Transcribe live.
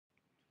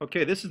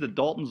Okay, this is the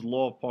Dalton's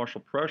law of partial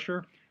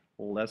pressure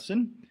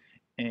lesson.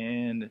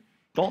 And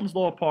Dalton's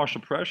law of partial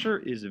pressure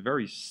is a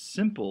very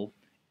simple,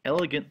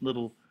 elegant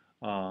little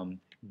um,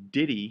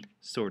 ditty,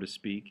 so to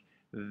speak,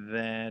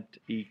 that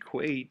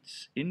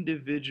equates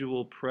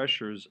individual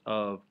pressures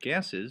of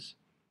gases,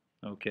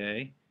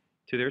 okay,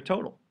 to their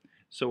total.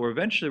 So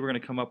eventually we're going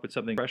to come up with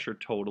something pressure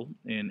total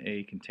in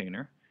a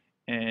container.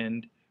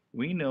 And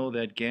we know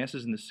that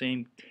gases in the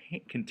same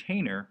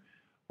container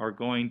are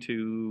going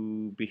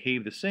to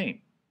behave the same.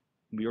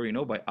 We already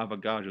know by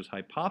Avogadros'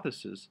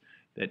 hypothesis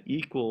that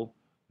equal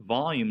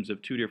volumes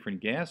of two different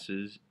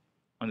gases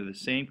under the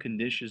same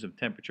conditions of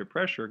temperature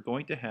pressure are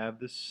going to have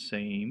the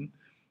same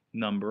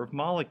number of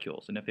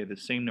molecules. And if they have the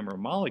same number of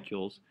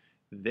molecules,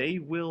 they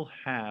will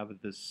have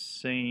the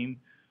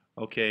same,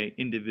 okay,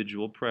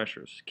 individual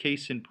pressures.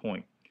 Case in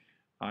point,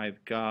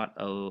 I've got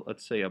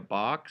let's say a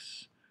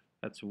box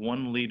that's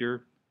 1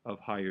 liter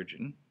of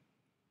hydrogen.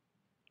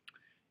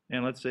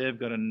 And let's say I've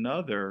got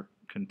another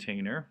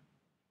container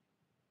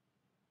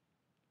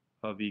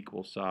of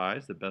equal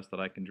size, the best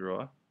that I can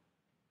draw,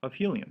 of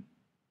helium.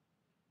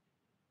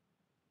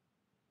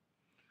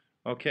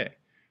 Okay,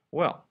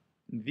 well,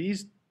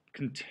 these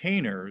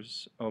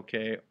containers,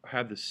 okay,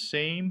 have the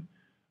same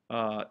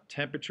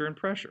temperature and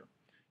pressure.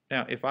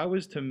 Now, if I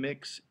was to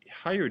mix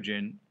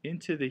hydrogen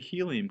into the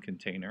helium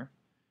container,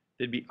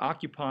 they'd be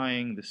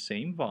occupying the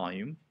same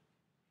volume,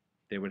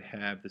 they would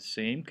have the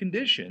same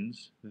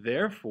conditions,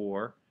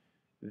 therefore,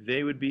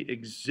 they would be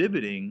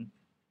exhibiting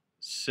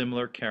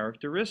similar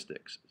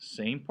characteristics,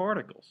 same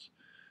particles.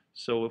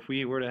 So if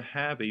we were to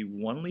have a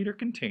 1 liter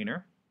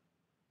container,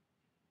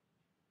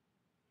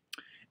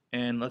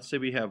 and let's say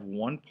we have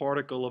 1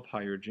 particle of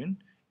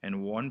hydrogen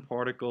and 1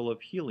 particle of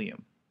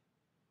helium,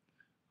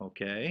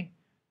 okay,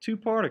 2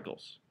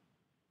 particles,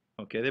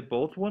 okay, they're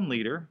both 1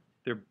 liter,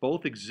 they're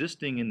both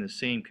existing in the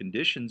same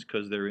conditions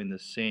because they're in the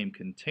same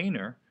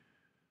container.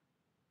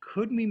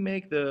 Couldn't we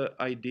make the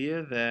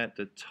idea that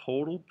the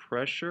total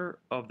pressure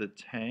of the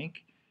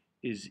tank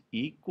is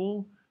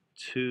equal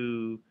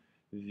to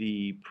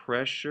the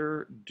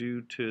pressure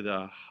due to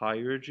the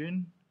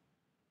hydrogen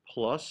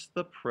plus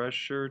the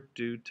pressure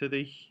due to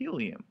the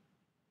helium?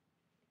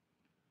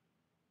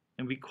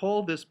 And we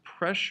call this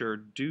pressure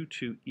due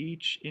to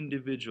each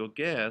individual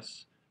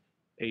gas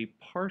a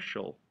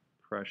partial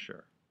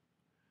pressure.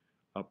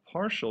 A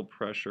partial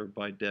pressure,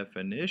 by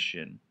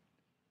definition,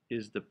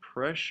 is the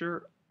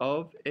pressure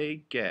of a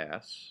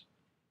gas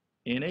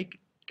in a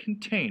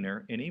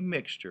container, in a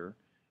mixture,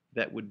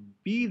 that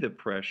would be the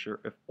pressure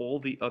if all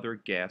the other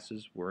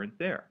gases weren't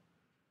there.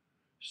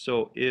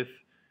 So if,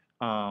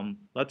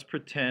 let's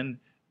pretend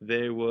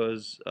there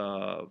was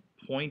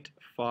 0.5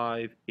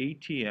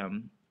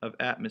 atm of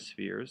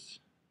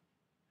atmospheres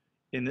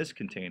in this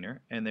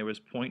container, and there was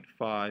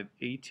 0.5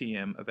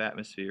 atm of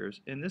atmospheres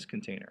in this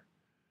container.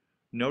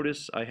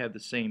 Notice I have the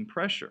same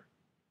pressure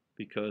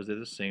because they're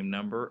the same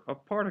number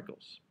of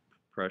particles.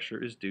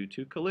 Pressure is due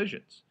to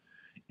collisions.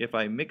 If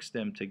I mix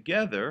them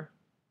together,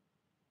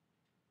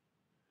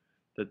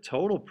 the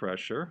total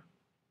pressure,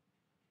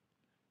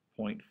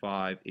 0.5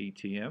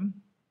 atm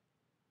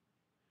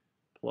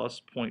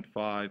plus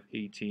 0.5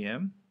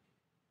 atm,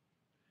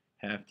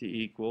 have to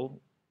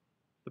equal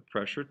the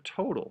pressure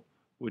total,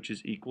 which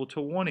is equal to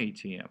 1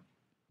 atm.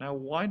 Now,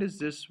 why does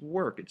this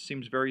work? It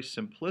seems very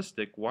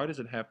simplistic. Why does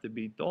it have to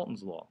be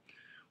Dalton's law?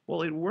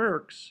 Well, it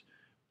works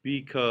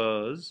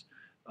because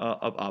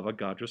of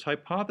Avogadros'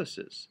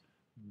 hypothesis.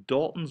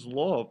 Dalton's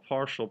law of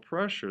partial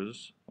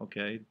pressures,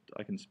 okay,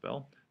 I can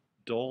spell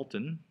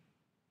Dalton's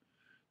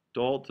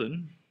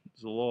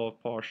law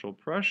of partial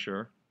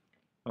pressure,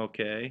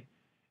 okay,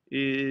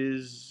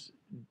 is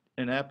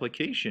an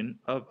application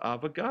of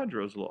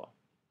Avogadros' law.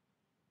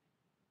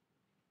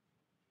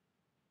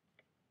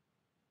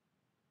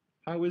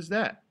 How is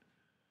that?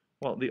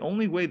 Well, the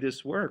only way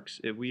this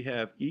works if we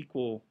have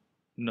equal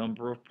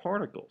number of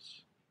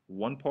particles.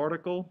 1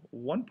 particle,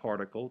 1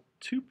 particle,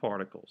 2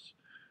 particles.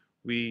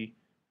 We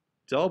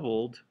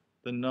doubled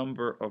the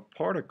number of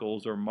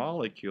particles or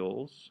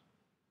molecules.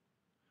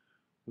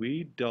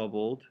 We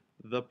doubled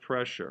the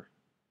pressure.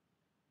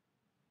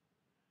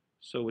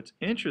 So it's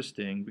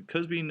interesting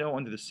because we know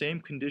under the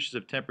same conditions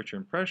of temperature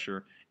and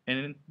pressure, and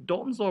in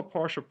Dalton's law of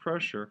partial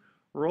pressure,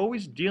 we're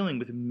always dealing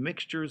with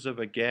mixtures of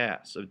a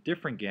gas, of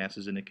different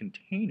gases in a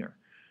container.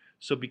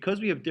 So because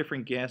we have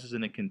different gases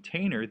in a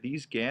container,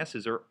 these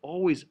gases are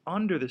always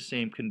under the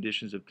same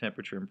conditions of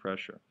temperature and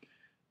pressure.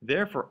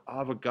 Therefore,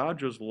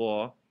 Avogadros'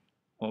 law,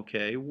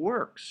 okay,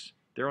 works.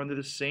 They're under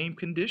the same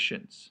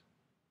conditions.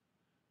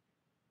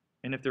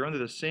 And if they're under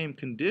the same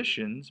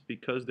conditions,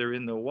 because they're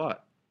in the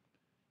what?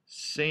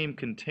 Same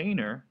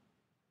container,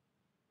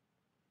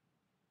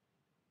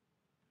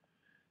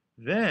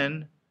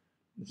 then,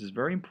 this is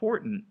very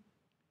important,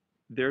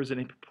 there's a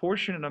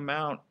proportionate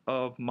amount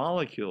of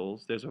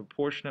molecules, there's a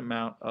proportionate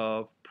amount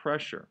of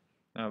pressure.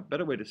 Now, a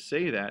better way to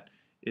say that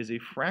is a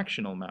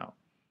fractional amount,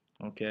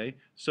 okay?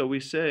 So we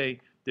say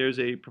there's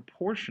a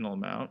proportional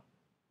amount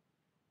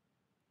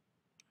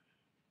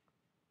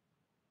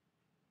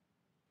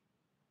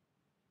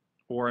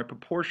or a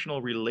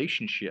proportional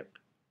relationship.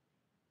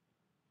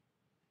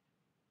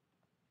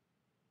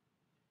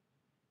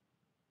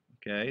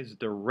 Okay, it's a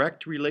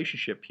direct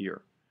relationship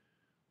here.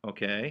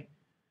 Okay,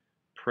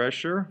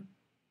 pressure,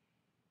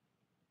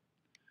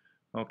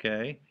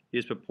 okay,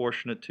 is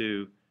proportionate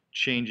to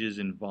changes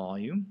in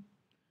volume.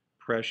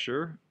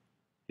 Pressure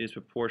is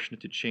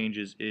proportionate to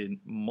changes in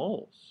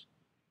moles.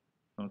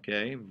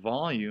 Okay,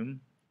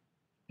 volume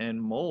and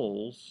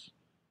moles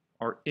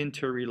are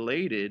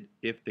interrelated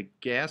if the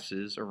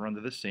gases are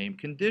under the same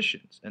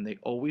conditions, and they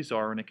always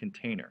are in a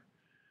container.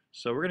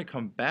 So we're going to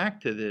come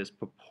back to this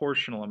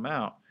proportional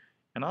amount,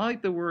 and I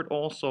like the word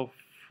also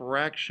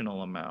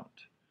fractional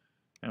amount.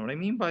 And what I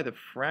mean by the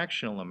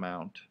fractional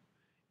amount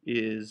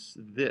is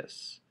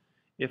this.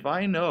 If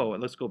I know,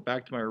 and let's go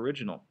back to my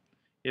original,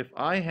 if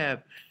I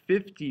have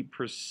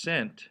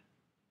 50%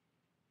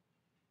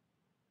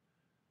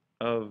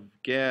 of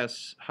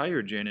gas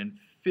hydrogen and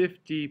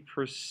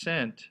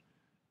 50%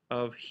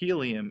 of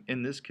helium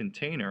in this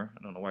container,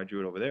 I don't know why I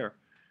drew it over there,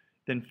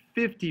 then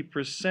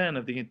 50%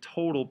 of the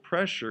total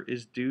pressure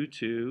is due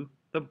to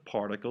the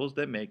particles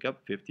that make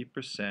up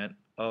 50%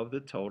 of the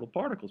total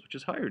particles, which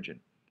is hydrogen.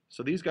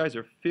 So these guys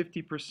are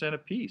 50%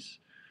 apiece.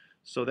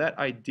 So that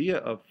idea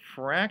of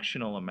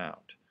fractional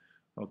amount,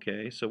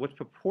 okay, so what's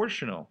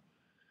proportional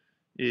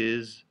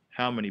is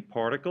how many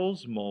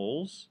particles,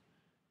 moles,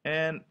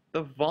 and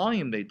the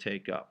volume they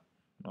take up.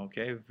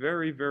 Okay,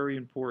 very, very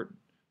important.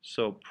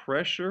 So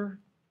pressure,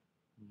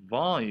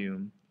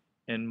 volume,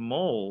 and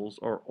moles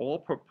are all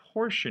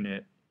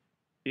proportionate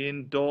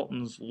in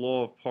Dalton's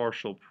law of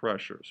partial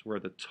pressures, where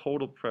the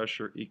total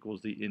pressure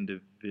equals the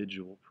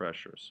individual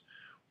pressures.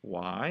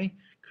 Why?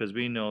 Because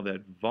we know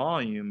that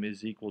volume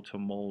is equal to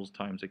moles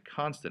times a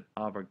constant,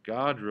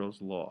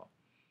 Avogadros law.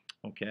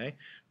 Okay,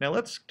 now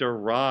let's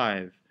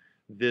derive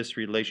this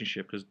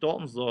relationship, because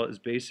Dalton's law is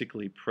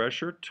basically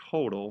pressure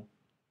total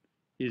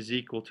is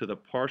equal to the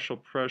partial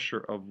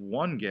pressure of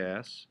one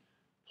gas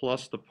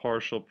plus the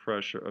partial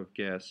pressure of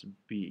gas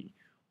B.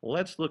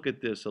 Let's look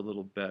at this a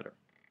little better.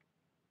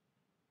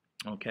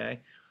 Okay,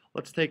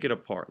 let's take it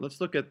apart.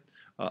 Let's look at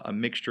a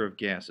mixture of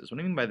gases. What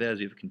I mean by that is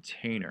we have a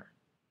container,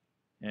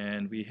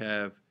 and we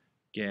have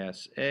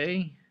gas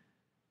A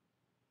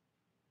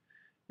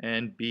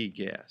and B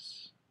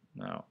gas.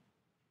 Now,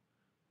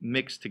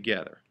 mixed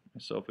together.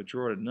 So if we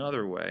draw it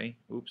another way,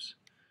 oops,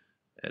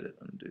 edit,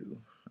 undo.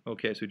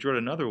 Okay, so we draw it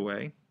another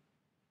way.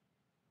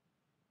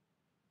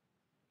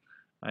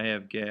 I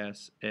have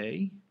gas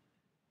A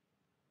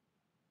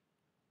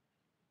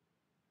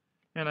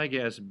and I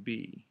gas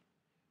B.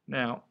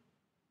 Now,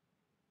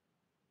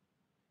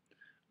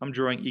 I'm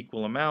drawing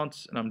equal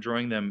amounts and I'm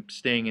drawing them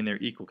staying in their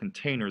equal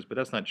containers, but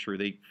that's not true.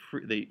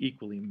 They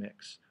equally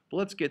mix. But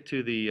let's get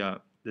to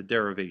the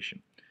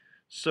derivation.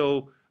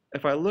 So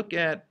if I look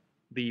at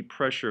the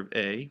pressure of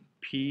A,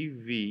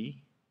 PV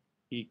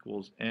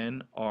equals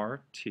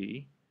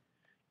nRT,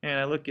 and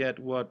I look at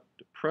what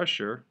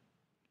pressure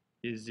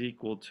is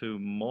equal to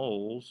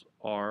moles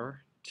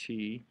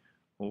RT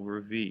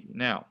over V.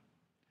 Now,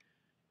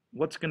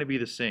 what's going to be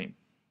the same?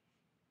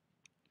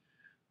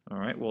 All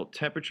right, well,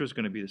 temperature is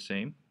going to be the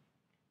same.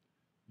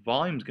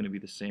 Volume is going to be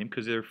the same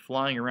because they're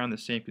flying around the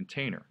same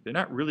container. They're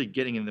not really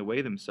getting in the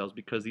way themselves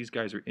because these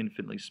guys are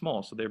infinitely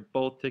small, so they're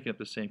both taking up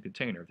the same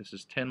container. If this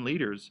is 10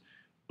 liters,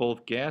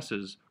 both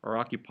gases are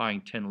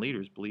occupying 10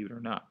 liters, believe it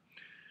or not.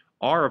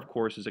 R, of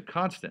course, is a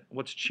constant.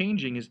 What's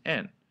changing is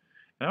N.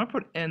 And I'm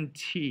going to put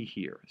NT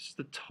here. This is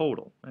the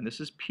total, and this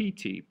is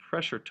PT,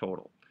 pressure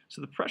total.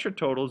 So the pressure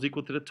total is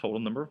equal to the total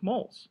number of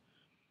moles,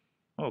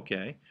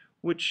 okay,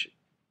 which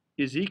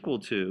is equal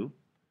to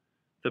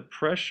the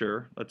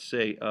pressure, let's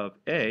say, of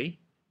A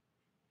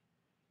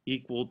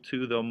equal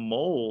to the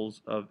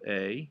moles of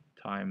A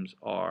times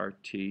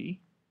RT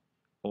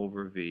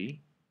over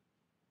V,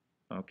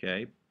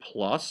 okay,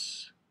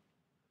 plus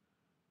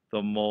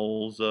the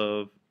moles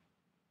of,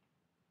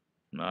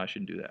 no, I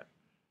shouldn't do that.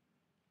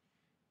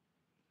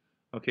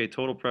 Okay,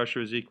 total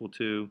pressure is equal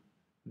to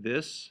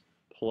this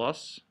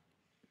plus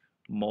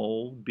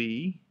mole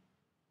B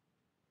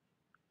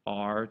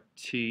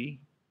RT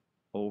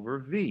over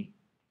V.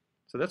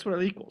 So that's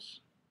what it equals.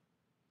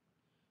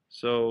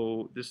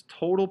 So this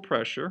total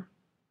pressure,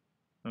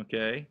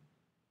 okay,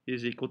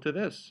 is equal to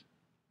this.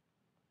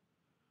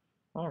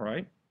 All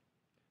right.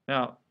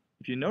 Now,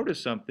 if you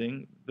notice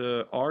something,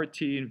 the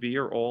RT and V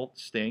are all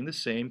staying the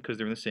same because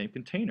they're in the same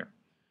container.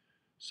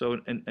 So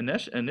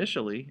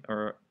initially,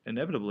 or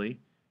inevitably,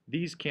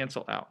 these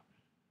cancel out.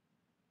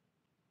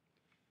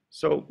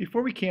 So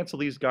before we cancel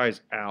these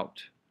guys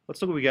out,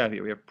 let's look what we got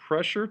here. We have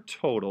pressure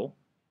total,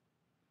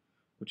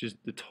 which is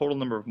the total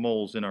number of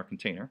moles in our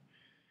container,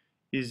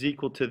 is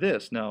equal to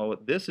this. Now,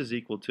 this is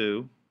equal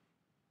to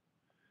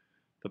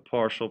the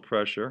partial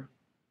pressure.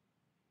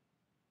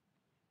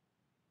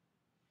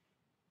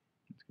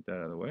 Let's get that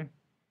out of the way.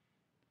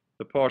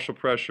 The partial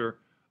pressure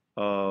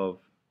of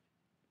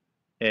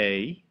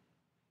A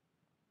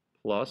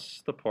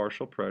plus the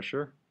partial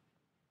pressure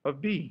of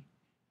B,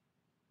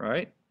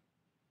 right?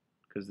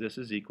 Because this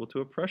is equal to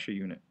a pressure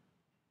unit.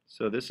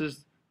 So this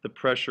is the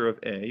pressure of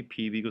A,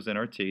 PV equals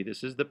nRT.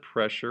 This is the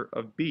pressure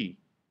of B.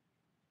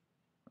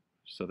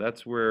 So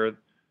that's where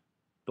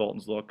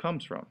Dalton's law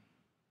comes from.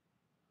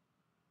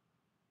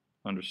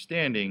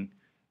 Understanding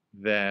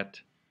that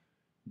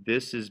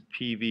this is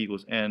PV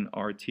equals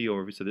nRT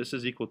over V. So this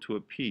is equal to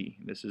a P.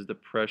 This is the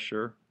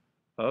pressure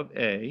of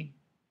A,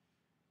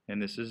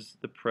 and this is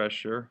the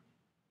pressure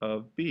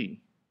of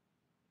B,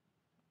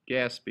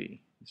 gas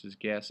B. This is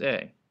gas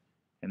A,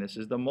 and this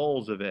is the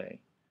moles of A.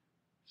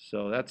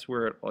 So that's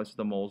where it's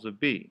the moles of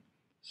B.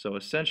 So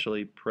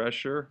essentially,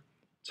 pressure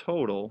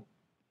total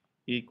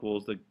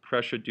equals the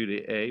pressure due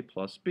to A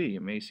plus B.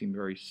 It may seem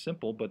very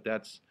simple, but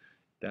that's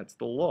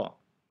the law.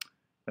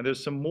 Now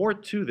there's some more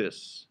to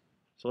this.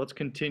 So let's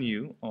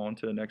continue on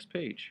to the next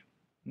page.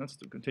 Let's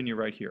continue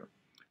right here.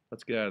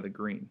 Let's get out of the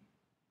green.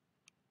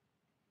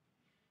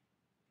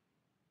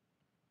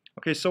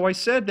 Okay, so I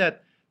said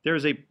that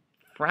there's a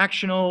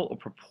fractional or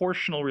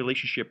proportional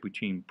relationship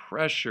between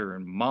pressure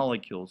and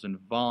molecules and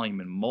volume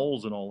and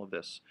moles and all of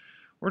this.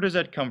 Where does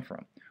that come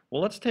from?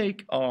 Well, let's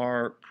take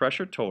our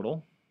pressure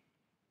total,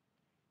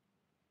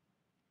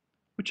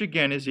 which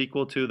again is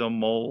equal to the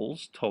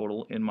moles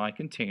total in my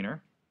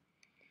container,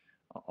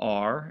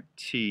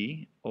 RT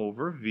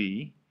over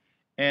V,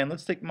 and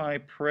let's take my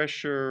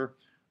pressure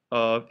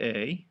of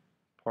A,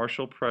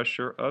 partial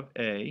pressure of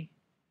A,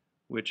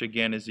 which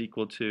again is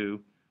equal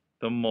to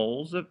the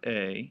moles of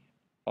A,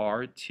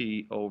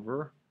 RT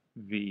over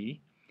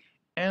V,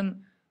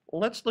 and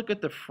let's look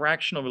at the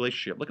fractional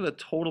relationship. Look at the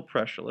total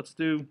pressure. Let's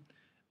do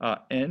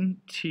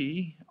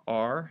NT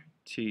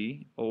RT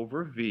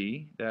over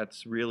V,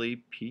 that's really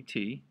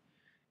PT,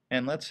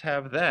 and let's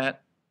have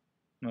that,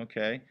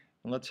 okay,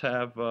 and let's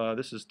have,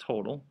 this is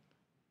total,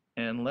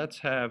 and let's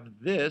have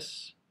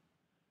this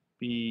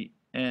be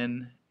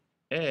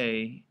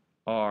NA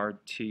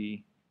RT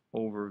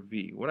over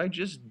V. What I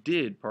just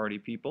did, party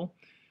people,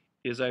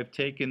 is I've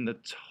taken the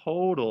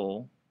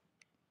total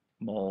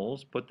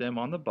moles, put them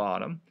on the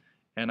bottom,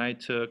 and I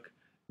took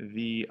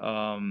the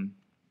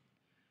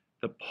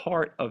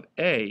part of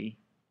A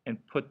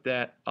and put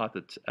that at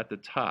the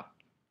top.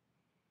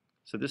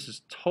 So this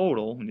is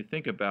total, when you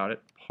think about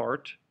it,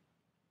 part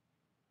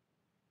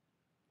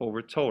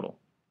over total.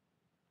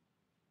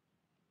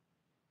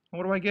 And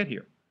what do I get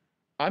here?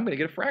 I'm going to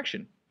get a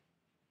fraction.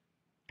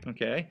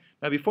 Okay.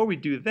 Now before we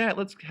do that,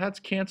 let's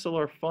cancel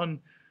our fun.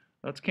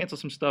 Let's cancel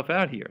some stuff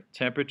out here.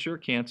 Temperature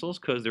cancels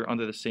because they're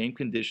under the same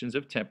conditions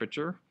of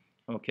temperature.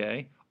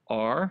 Okay.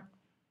 R.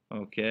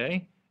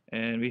 Okay.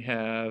 And we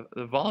have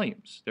the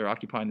volumes. They're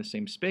occupying the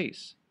same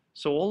space.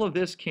 So all of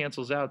this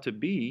cancels out to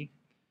B.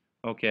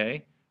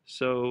 Okay.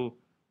 So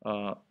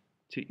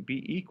to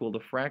be equal the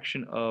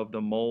fraction of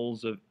the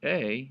moles of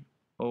A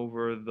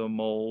over the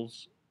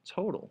moles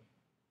total.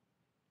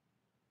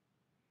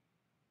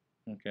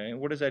 Okay, and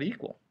what does that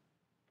equal?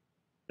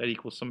 That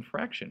equals some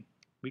fraction.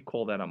 We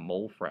call that a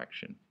mole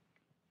fraction,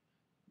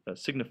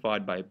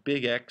 signified by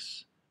big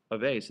X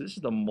of A. So this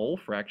is the mole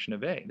fraction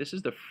of A. This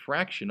is the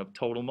fraction of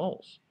total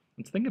moles.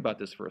 Let's think about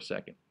this for a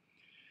second.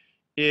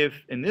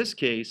 If, in this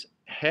case,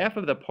 half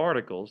of the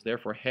particles,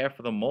 therefore half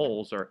of the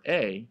moles, are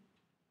A,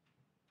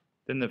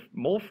 then the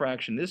mole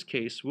fraction in this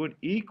case would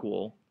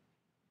equal,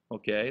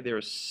 okay, there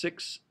are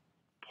 6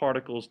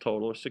 particles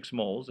total, or 6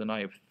 moles, and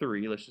I have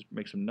 3. Let's just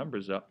make some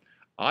numbers up.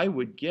 I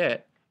would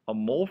get a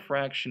mole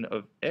fraction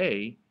of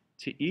A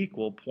to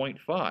equal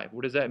 0.5.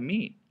 What does that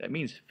mean? That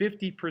means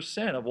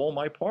 50% of all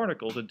my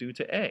particles are due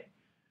to A.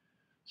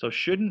 So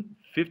shouldn't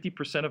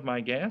 50% of my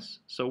gas?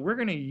 So we're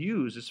going to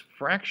use this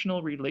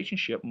fractional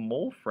relationship,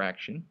 mole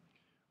fraction,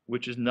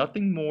 which is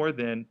nothing more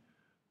than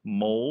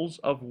moles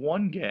of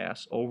one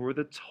gas over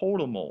the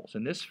total moles.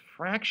 And this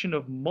fraction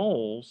of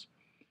moles,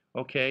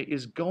 okay,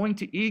 is going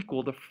to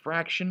equal the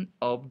fraction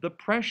of the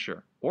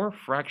pressure, or a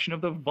fraction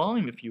of the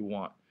volume if you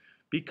want,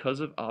 because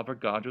of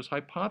Avogadro's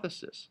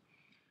hypothesis.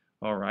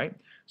 All right,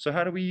 so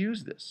how do we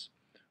use this?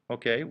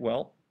 Okay,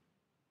 well,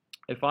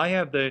 if I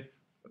have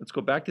let's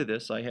go back to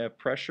this. I have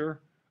pressure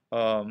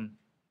of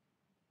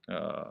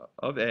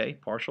A,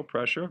 partial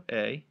pressure of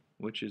A,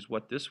 which is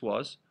what this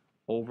was,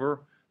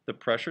 over the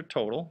pressure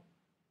total,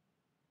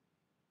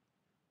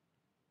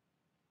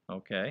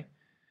 okay,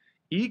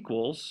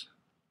 equals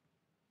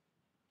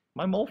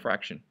my mole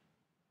fraction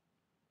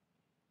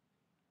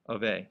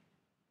of A.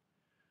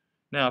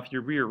 Now, if you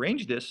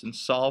rearrange this and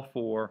solve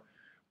for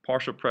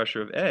partial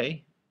pressure of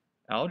A,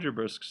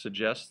 algebra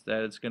suggests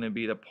that it's going to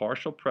be the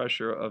partial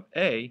pressure of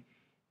A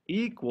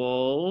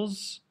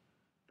equals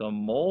the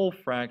mole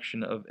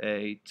fraction of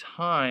A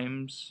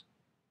times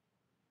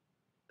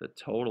the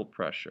total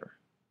pressure.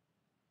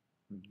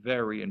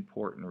 Very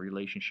important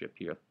relationship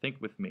here. Think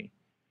with me.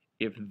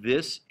 If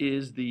this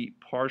is the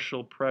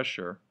partial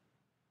pressure,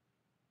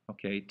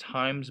 okay,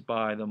 times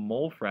by the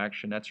mole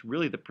fraction, that's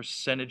really the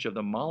percentage of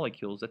the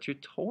molecules, that's your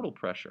total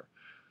pressure.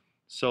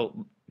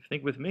 So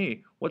think with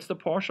me, what's the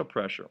partial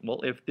pressure?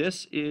 Well, if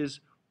this is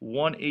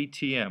 1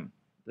 atm,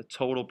 the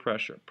total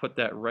pressure, put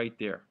that right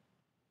there.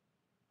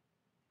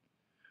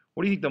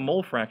 What do you think the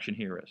mole fraction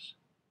here is?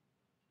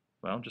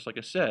 Well, just like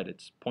I said,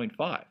 it's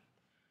 0.5.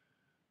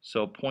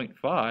 So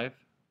 0.5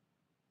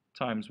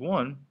 times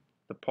 1,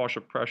 the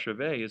partial pressure of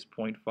A is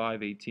 0.5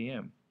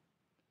 atm.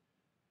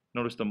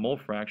 Notice the mole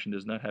fraction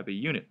does not have a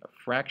unit. A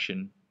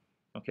fraction,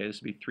 okay,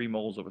 this would be 3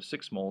 moles over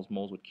 6 moles.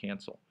 Moles would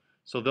cancel.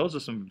 So those are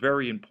some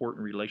very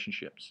important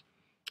relationships.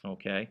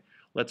 Okay,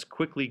 let's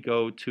quickly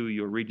go to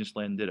your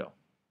Regensland ditto.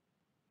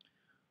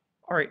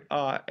 All right,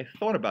 I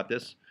thought about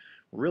this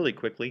really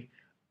quickly.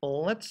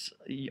 I'm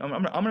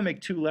going to make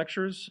 2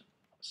 lectures.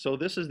 So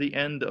this is the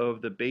end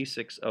of the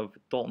basics of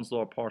Dalton's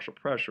law of partial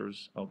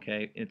pressures,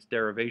 okay, its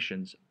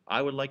derivations.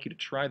 I would like you to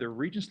try the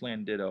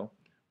Regensland ditto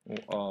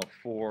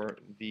for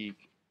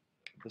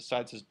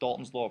besides this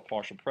Dalton's law of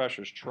partial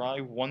pressures. Try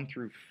 1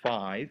 through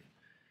 5,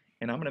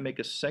 and I'm going to make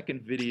a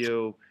second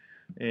video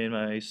in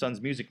my son's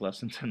music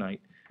lesson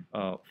tonight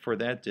for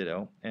that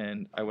ditto,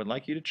 and I would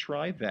like you to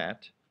try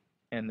that,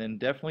 and then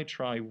definitely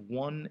try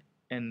 1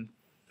 and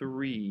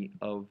 3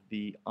 of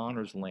the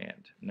honors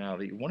land. Now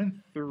the 1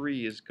 and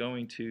 3 is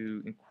going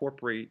to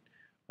incorporate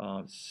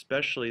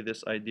especially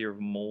this idea of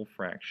mole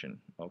fraction,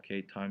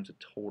 okay, times the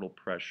total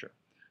pressure.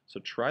 So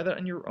try that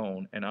on your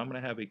own, and I'm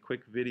going to have a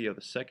quick video,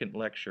 the second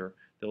lecture.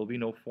 There will be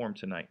no form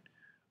tonight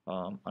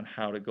on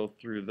how to go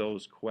through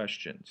those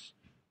questions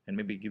and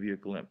maybe give you a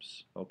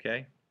glimpse,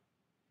 okay?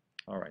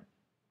 All right.